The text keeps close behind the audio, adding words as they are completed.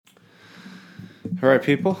All right,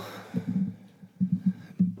 people.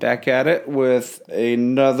 Back at it with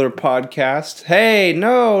another podcast. Hey,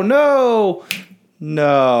 no,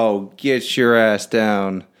 get your ass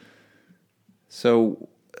down. So,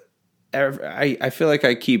 I feel like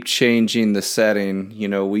I keep changing the setting. You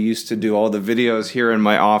know, we used to do all the videos here in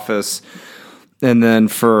my office, and then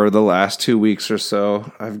for the last 2 weeks or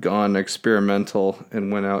so, I've gone experimental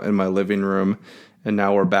and went out in my living room. And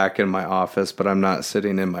now we're back in my office, but I'm not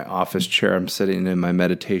sitting in my office chair. I'm sitting in my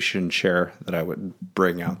meditation chair that I would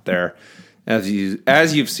bring out there, as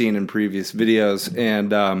you've seen in previous videos.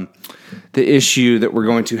 And the issue that we're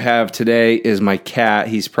going to have today is my cat.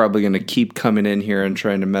 He's probably going to keep coming in here and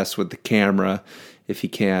trying to mess with the camera if he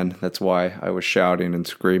can. That's why I was shouting and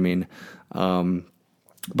screaming. But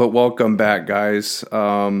welcome back, guys.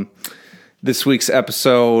 This week's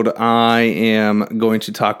episode, I am going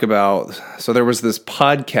to talk about, so there was this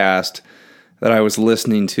podcast that I was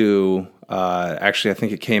listening to, actually I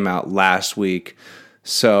think it came out last week,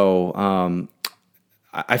 so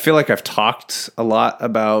I feel like I've talked a lot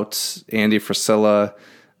about Andy Frisella.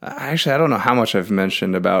 Actually, I don't know how much I've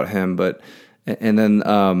mentioned about him, but, and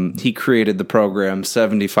then he created the program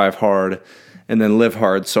 75 Hard and then Live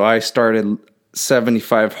Hard, so I started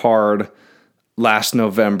 75 Hard last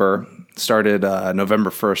November. Started November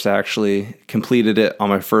 1st, actually. Completed it on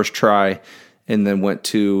my first try, and then went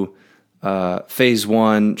to phase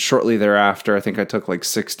 1 shortly thereafter. I think I took like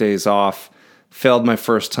 6 days off. Failed my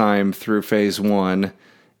first time through phase 1,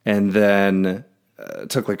 and then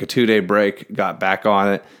took like a 2-day break, got back on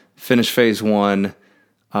it, finished phase 1.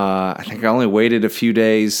 I think I only waited a few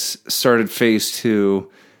days, started phase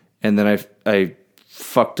 2, and then I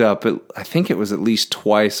fucked up. I think it was at least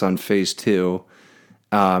twice on phase 2.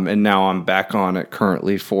 And now I'm back on it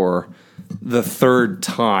currently for the third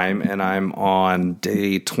time, and I'm on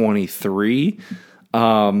day 23.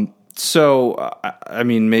 So, I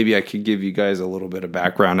mean, maybe I could give you guys a little bit of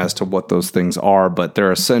background as to what those things are, but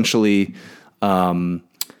they're essentially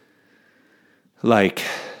like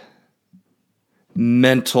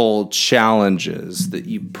mental challenges that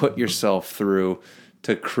you put yourself through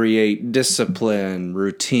to create discipline,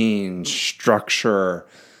 routine, structure,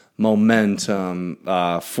 momentum,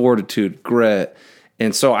 fortitude, grit.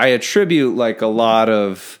 And so I attribute like a lot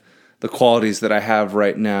of the qualities that I have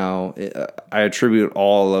right now, I attribute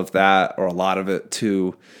all of that or a lot of it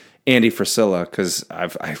to Andy Frisella, because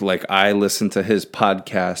I listen to his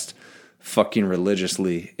podcast fucking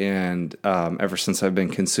religiously, and ever since I've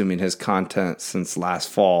been consuming his content since last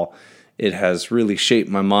fall, it has really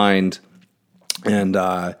shaped my mind and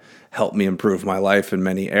helped me improve my life in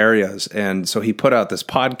many areas. And so he put out this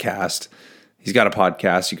podcast. He's got a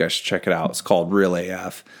podcast. You guys should check it out. It's called Real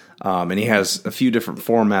AF. And he has a few different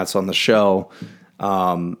formats on the show.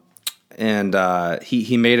 And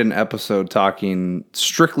he made an episode talking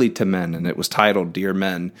strictly to men, and it was titled Dear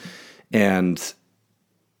Men. And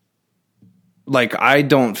like, I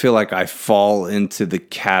don't feel like I fall into the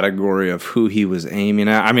category of who he was aiming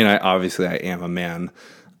at. I mean, obviously I am a man.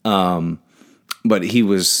 But he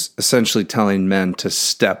was essentially telling men to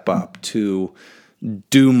step up, to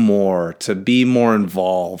do more, to be more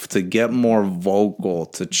involved, to get more vocal,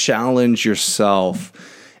 to challenge yourself.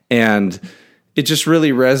 And it just really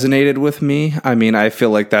resonated with me. I mean, I feel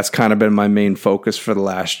like that's kind of been my main focus for the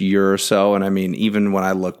last year or so. And I mean, even when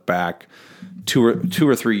I look back two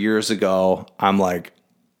or 3 years ago, I'm like,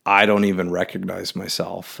 I don't even recognize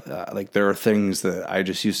myself. Like, there are things that I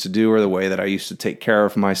just used to do, or the way that I used to take care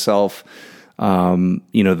of myself.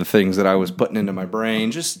 You know, the things that I was putting into my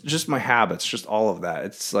brain, just my habits, just all of that.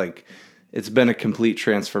 It's like, it's been a complete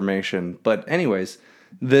transformation. But anyways,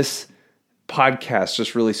 this podcast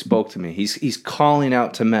just really spoke to me. He's calling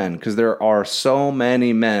out to men, because there are so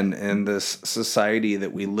many men in this society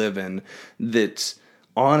that we live in that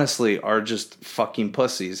honestly are just fucking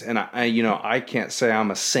pussies. And I can't say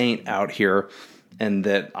I'm a saint out here and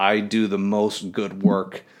that I do the most good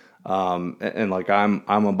work. And like, I'm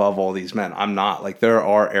above all these men. I'm not. Like, there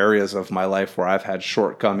are areas of my life where I've had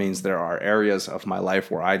shortcomings. There are areas of my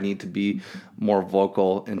life where I need to be more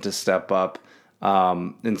vocal and to step up.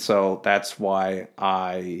 And so that's why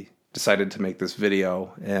I decided to make this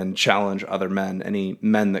video and challenge other men, any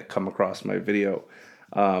men that come across my video.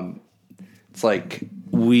 It's like,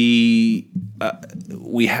 we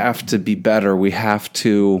have to be better. We have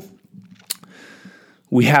to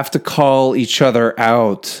call each other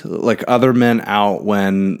out, like other men out,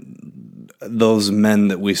 when those men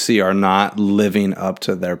that we see are not living up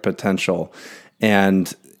to their potential.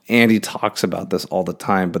 And Andy talks about this all the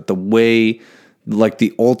time, but the way, like,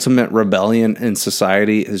 the ultimate rebellion in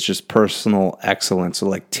society is just personal excellence. So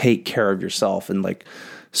like, take care of yourself and like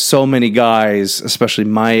so many guys, especially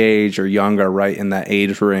my age or younger, right in that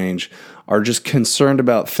age range, are just concerned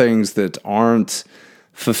about things that aren't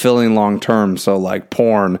fulfilling long term. So like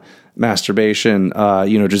porn, masturbation,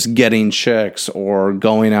 just getting chicks or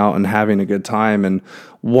going out and having a good time. And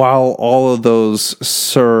while all of those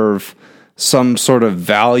serve some sort of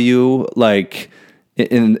value, like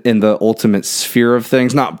in the ultimate sphere of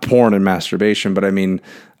things, not porn and masturbation, but I mean,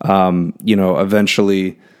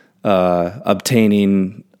 eventually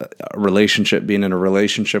obtaining a relationship, being in a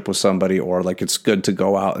relationship with somebody, or like it's good to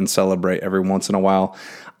go out and celebrate every once in a while.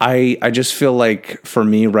 I just feel like for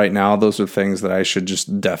me right now, those are things that I should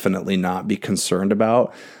just definitely not be concerned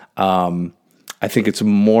about. I think it's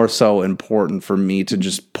more so important for me to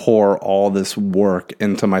just pour all this work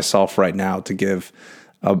into myself right now to give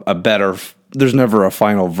a better, there's never a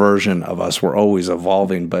final version of us. We're always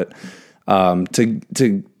evolving, but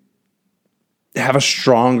to have a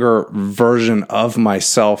stronger version of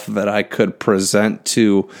myself that I could present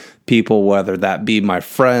to people, whether that be my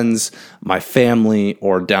friends, my family,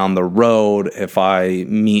 or down the road if I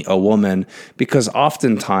meet a woman. Because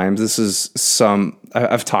oftentimes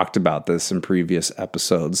I've talked about this in previous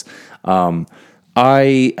episodes.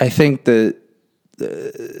 I think that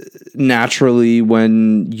naturally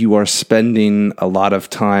when you are spending a lot of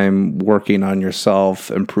time working on yourself,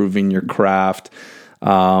 improving your craft,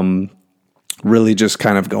 really just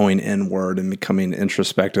kind of going inward and becoming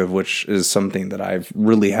introspective, which is something that I've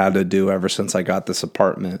really had to do ever since I got this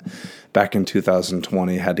apartment back in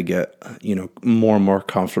 2020. I had to get, more and more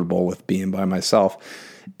comfortable with being by myself.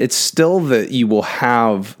 It's still that you will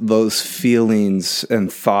have those feelings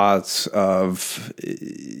and thoughts of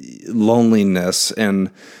loneliness.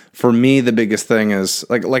 And for me, the biggest thing is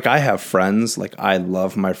like I have friends, like I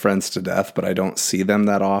love my friends to death, but I don't see them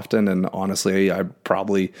that often. And honestly, I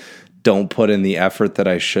probably don't put in the effort that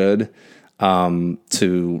I should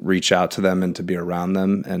to reach out to them and to be around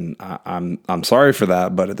them. And I'm sorry for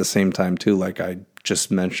that. But at the same time too, like I just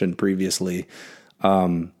mentioned previously,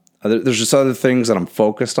 there's just other things that I'm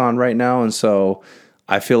focused on right now. And so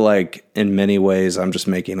I feel like in many ways, I'm just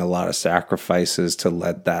making a lot of sacrifices to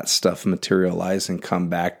let that stuff materialize and come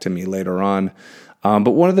back to me later on.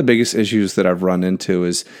 But one of the biggest issues that I've run into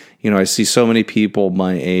is, I see so many people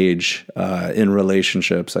my age in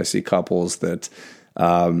relationships. I see couples that,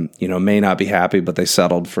 may not be happy, but they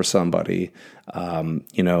settled for somebody.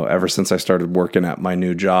 Ever since I started working at my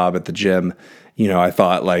new job at the gym, I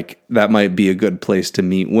thought like that might be a good place to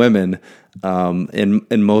meet women.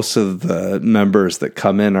 And most of the members that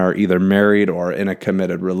come in are either married or in a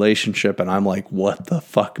committed relationship. And I'm like, what the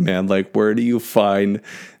fuck, man? Like, where do you find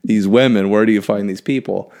these women? Where do you find these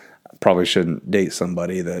people? I probably shouldn't date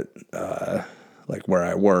somebody that, like where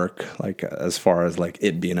I work, like as far as like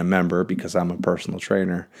it being a member, because I'm a personal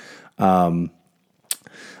trainer.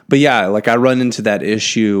 But yeah, like I run into that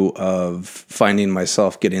issue of finding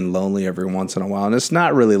myself getting lonely every once in a while. And it's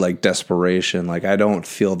not really like desperation. Like I don't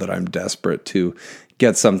feel that I'm desperate to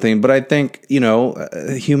get something, but I think,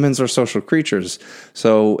 humans are social creatures.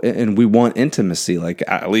 So, and we want intimacy. Like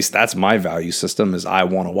at least that's my value system is I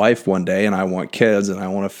want a wife one day and I want kids and I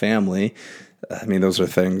want a family. I mean, those are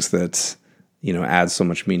things that, add so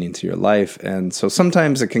much meaning to your life. And so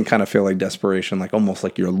sometimes it can kind of feel like desperation, like almost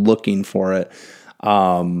like you're looking for it.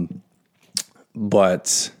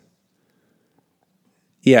 But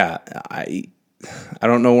yeah, I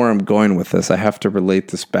don't know where I'm going with this. I have to relate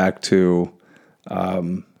this back to,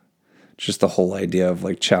 just the whole idea of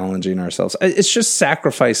like challenging ourselves. It's just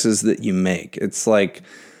sacrifices that you make. It's like,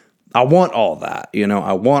 I want all that,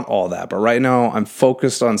 I want all that. But right now I'm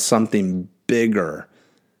focused on something bigger,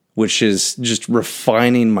 which is just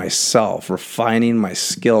refining myself, refining my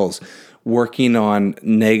skills, working on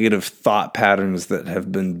negative thought patterns that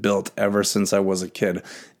have been built ever since I was a kid,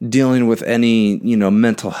 dealing with any,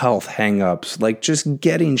 mental health hangups, like just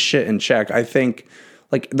getting shit in check. I think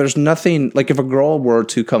like there's nothing, like if a girl were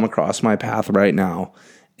to come across my path right now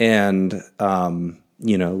and,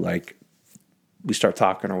 like we start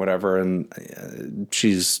talking or whatever, and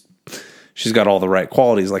she's got all the right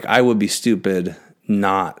qualities, like I would be stupid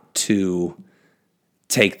not to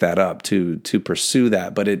take that up, to pursue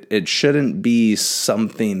that. But it shouldn't be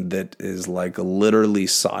something that is like literally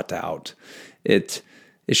sought out. It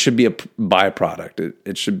should be a byproduct.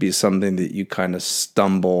 It should be something that you kind of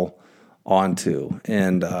stumble onto.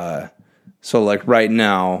 And so like right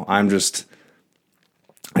now, I'm just,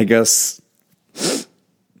 I guess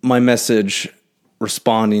my message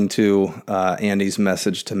responding to Andy's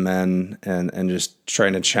message to men and just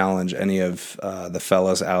trying to challenge any of the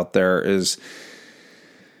fellas out there is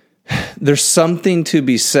there's something to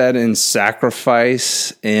be said in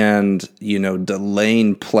sacrifice and,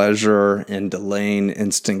 delaying pleasure and delaying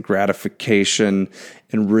instant gratification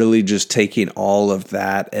and really just taking all of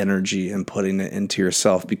that energy and putting it into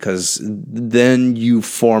yourself, because then you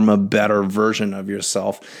form a better version of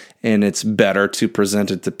yourself and it's better to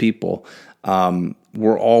present it to people.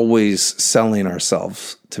 We're always selling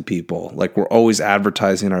ourselves to people. Like, we're always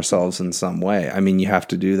advertising ourselves in some way. I mean, you have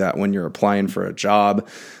to do that when you're applying for a job.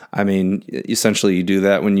 I mean, essentially you do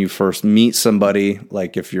that when you first meet somebody,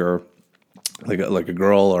 like if you're like a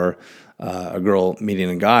girl or a girl meeting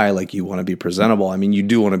a guy, like you want to be presentable. I mean, you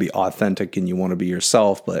do want to be authentic and you want to be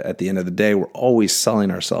yourself, but at the end of the day, we're always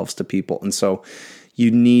selling ourselves to people. And so you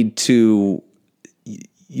need to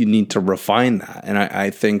refine that. And I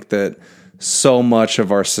think that so much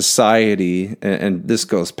of our society, and this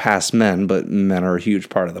goes past men, but men are a huge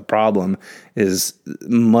part of the problem, is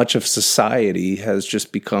much of society has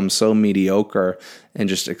just become so mediocre and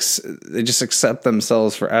they just accept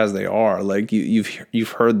themselves for as they are. Like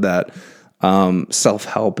you've heard that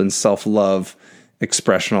self-help and self-love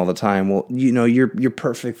expression all the time. Well, you're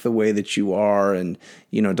perfect the way that you are, and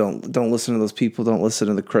don't listen to those people, don't listen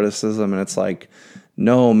to the criticism. And it's like,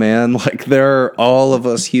 no, man, like all of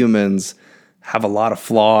us humans have a lot of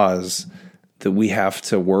flaws that we have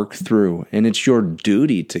to work through. And it's your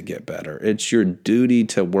duty to get better. It's your duty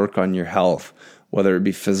to work on your health, whether it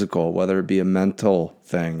be physical, whether it be a mental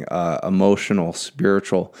thing, emotional,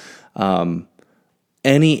 spiritual,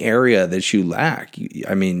 any area that you lack.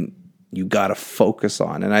 You got to focus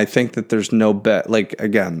on. And I think that there's no like,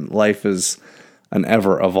 again, life is an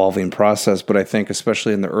ever evolving process, but I think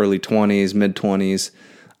especially in the early 20s, mid 20s,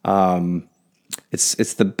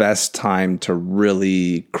 it's the best time to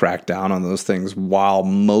really crack down on those things, while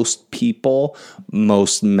most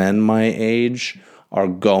men my age are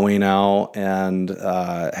going out and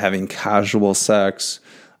having casual sex,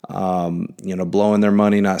 blowing their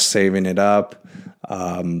money, not saving it up,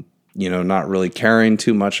 not really caring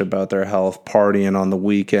too much about their health, partying on the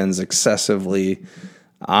weekends excessively.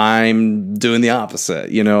 I'm doing the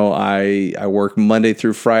opposite. I work Monday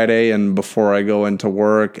through Friday, and before I go into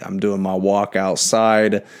work, I'm doing my walk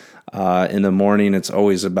outside. In the morning, it's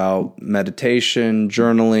always about meditation,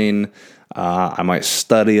 journaling. I might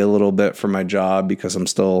study a little bit for my job because I'm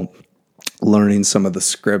still learning some of the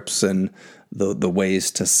scripts and the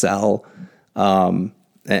ways to sell. And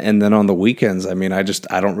then on the weekends,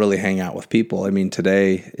 I don't really hang out with people.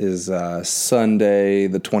 Today is Sunday,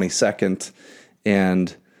 the 22nd.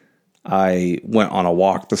 And I went on a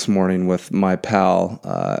walk this morning with my pal,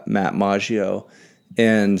 Matt Maggio.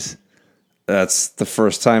 And that's the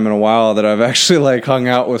first time in a while that I've actually hung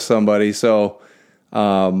out with somebody. So,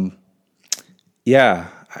 yeah,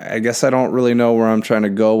 I guess I don't really know where I'm trying to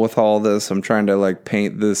go with all this. I'm trying to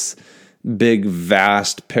paint this big,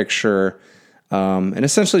 vast picture, and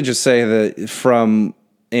essentially just say that from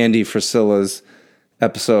Andy Frisella's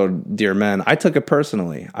episode, Dear Men, I took it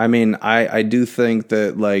personally. I do think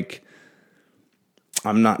that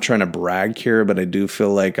I'm not trying to brag here, but I do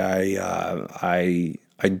feel like I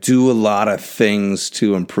do a lot of things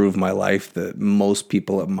to improve my life that most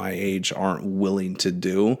people at my age aren't willing to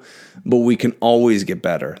do, but we can always get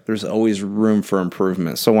better. There's always room for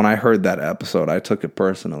improvement. So when I heard that episode, I took it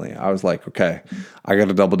personally. I was like, okay, I got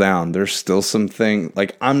to double down. There's still something,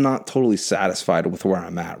 I'm not totally satisfied with where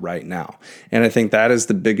I'm at right now. And I think that is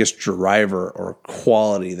the biggest driver or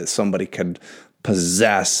quality that somebody could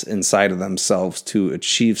possess inside of themselves to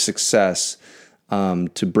achieve success,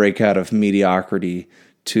 to break out of mediocrity,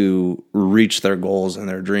 to reach their goals and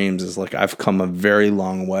their dreams. Is I've come a very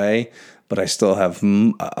long way, but I still have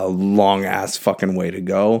a long ass fucking way to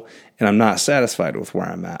go. And I'm not satisfied with where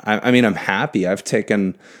I'm at. I'm happy. I've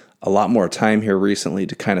taken a lot more time here recently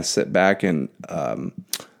to kind of sit back and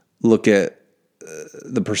look at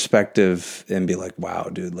the perspective and be like, wow,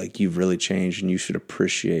 dude, you've really changed and you should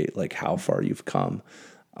appreciate how far you've come.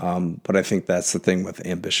 But I think that's the thing with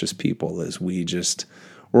ambitious people is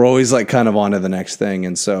we're always kind of on to the next thing.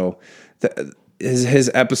 And so his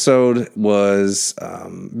episode was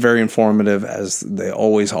very informative, as they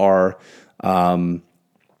always are. Again,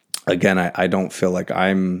 I don't feel like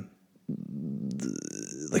I'm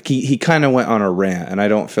he kind of went on a rant, and I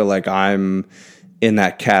don't feel like I'm in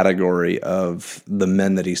that category of the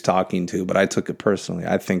men that he's talking to, but I took it personally.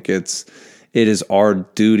 I think it is our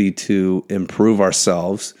duty to improve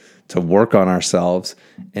ourselves, to work on ourselves,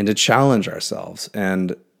 and to challenge ourselves.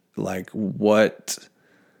 And what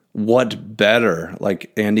better,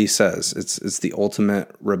 like Andy says, it's the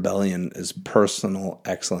ultimate rebellion is personal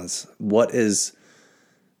excellence. What is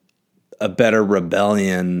a better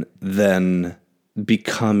rebellion than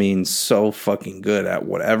becoming so fucking good at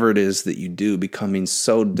whatever it is that you do, becoming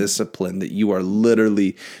so disciplined that you are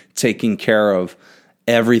literally taking care of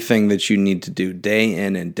everything that you need to do day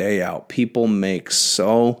in and day out. People make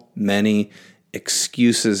so many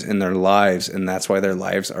excuses in their lives, and that's why their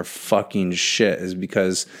lives are fucking shit, is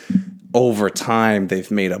because over time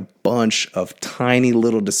they've made a bunch of tiny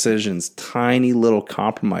little decisions, tiny little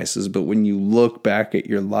compromises. But when you look back at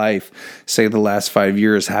your life, say the last 5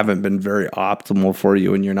 years haven't been very optimal for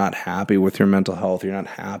you, and you're not happy with your mental health, you're not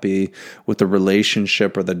happy with the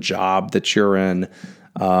relationship or the job that you're in,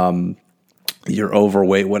 you're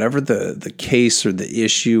overweight, whatever the case or the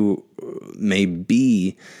issue may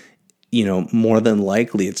be, more than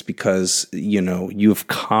likely it's because, you've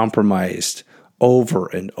compromised over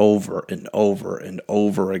and over and over and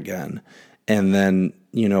over again. And then,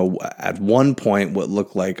 at one point what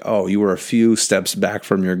looked like, oh, you were a few steps back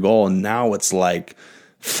from your goal, and now it's like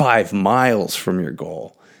 5 miles from your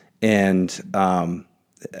goal. And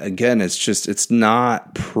again, it's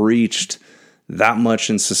not preached that much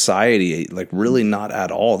in society, like really not at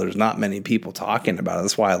all. There's not many people talking about it.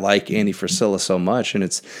 That's why I like Andy Frisella so much. And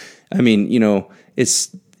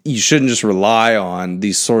you shouldn't just rely on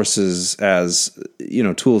these sources as,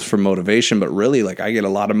 tools for motivation, but really, like, I get a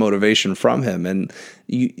lot of motivation from him, and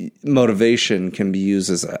motivation can be used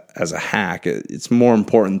as a hack. It's more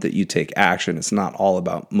important that you take action. It's not all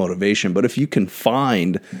about motivation, but if you can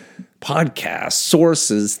find podcasts,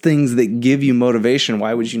 sources, things that give you motivation,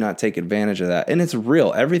 why would you not take advantage of that? And it's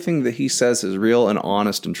real. Everything that he says is real and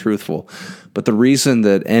honest and truthful. But the reason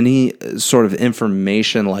that any sort of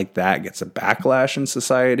information like that gets a backlash in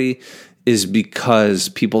society is because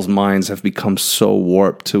people's minds have become so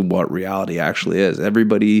warped to what reality actually is.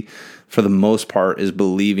 Everybody, for the most part, is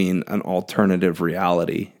believing an alternative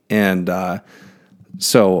reality. And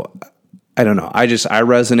so I don't know. I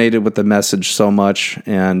resonated with the message so much,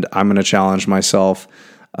 and I'm going to challenge myself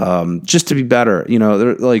just to be better.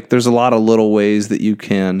 There's a lot of little ways that you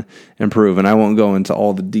can improve, and I won't go into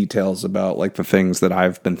all the details about like the things that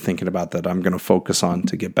I've been thinking about that I'm going to focus on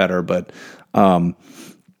to get better. But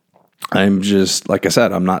I'm just, like I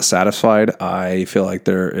said, I'm not satisfied. I feel like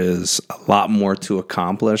there is a lot more to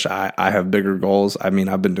accomplish. I have bigger goals. I mean,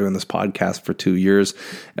 I've been doing this podcast for 2 years,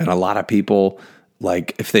 and a lot of people,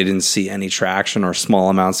 like, if they didn't see any traction or small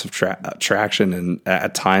amounts of traction, and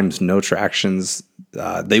at times no tractions,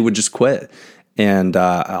 they would just quit. And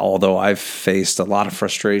although I've faced a lot of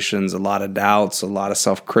frustrations, a lot of doubts, a lot of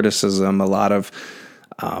self-criticism, a lot of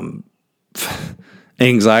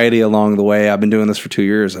anxiety along the way, I've been doing this for 2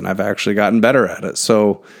 years, and I've actually gotten better at it.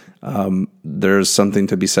 So there's something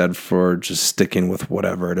to be said for just sticking with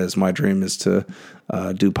whatever it is. My dream is to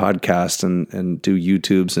do podcasts and do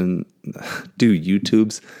YouTubes and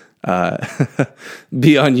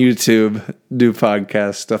be on YouTube, do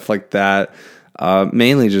podcasts, stuff like that.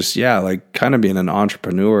 Mainly just, like kind of being an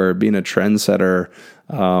entrepreneur, being a trendsetter,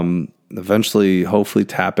 eventually hopefully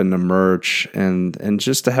tap into merch and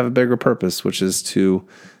just to have a bigger purpose, which is to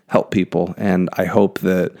help people. And I hope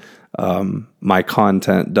that my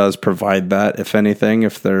content does provide that. If anything,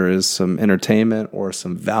 if there is some entertainment or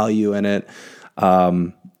some value in it,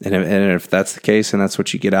 and if that's the case and that's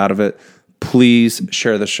what you get out of it, please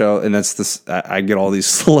share the show. And I get all these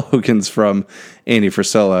slogans from Andy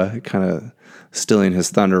Frisella, kind of stealing his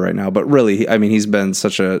thunder right now. But really, I mean, he's been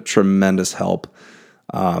such a tremendous help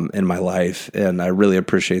in my life, and I really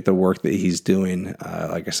appreciate the work that he's doing.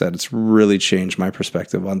 Like I said, it's really changed my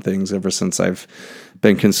perspective on things ever since I've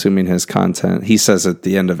been consuming his content. He says at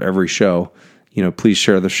the end of every show, please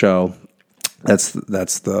share the show. That's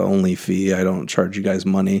the only fee. I don't charge you guys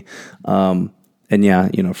money. And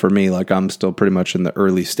for me, like, I'm still pretty much in the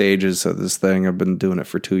early stages of this thing. I've been doing it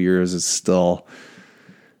for 2 years. It's still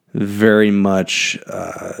very much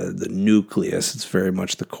the nucleus. It's very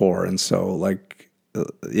much the core. And so, like,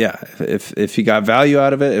 if you got value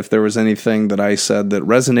out of it, if there was anything that I said that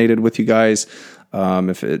resonated with you guys,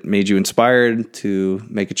 if it made you inspired to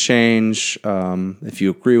make a change, if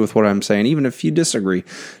you agree with what I'm saying, even if you disagree,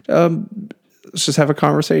 let's just have a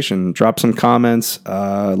conversation. Drop some comments,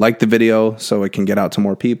 like the video so it can get out to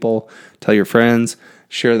more people. Tell your friends,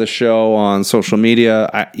 share the show on social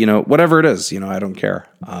media. Whatever it is, I don't care.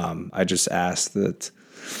 I just ask that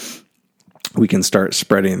we can start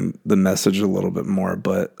spreading the message a little bit more.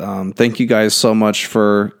 But thank you guys so much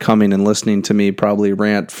for coming and listening to me probably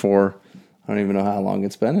rant for, I don't even know how long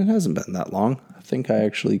it's been. It hasn't been that long. I think I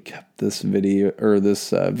actually kept this video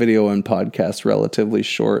and podcast relatively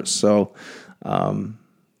short. So,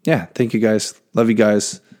 thank you guys. Love you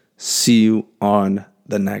guys. See you on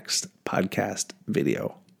the next podcast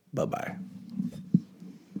video. Bye-bye.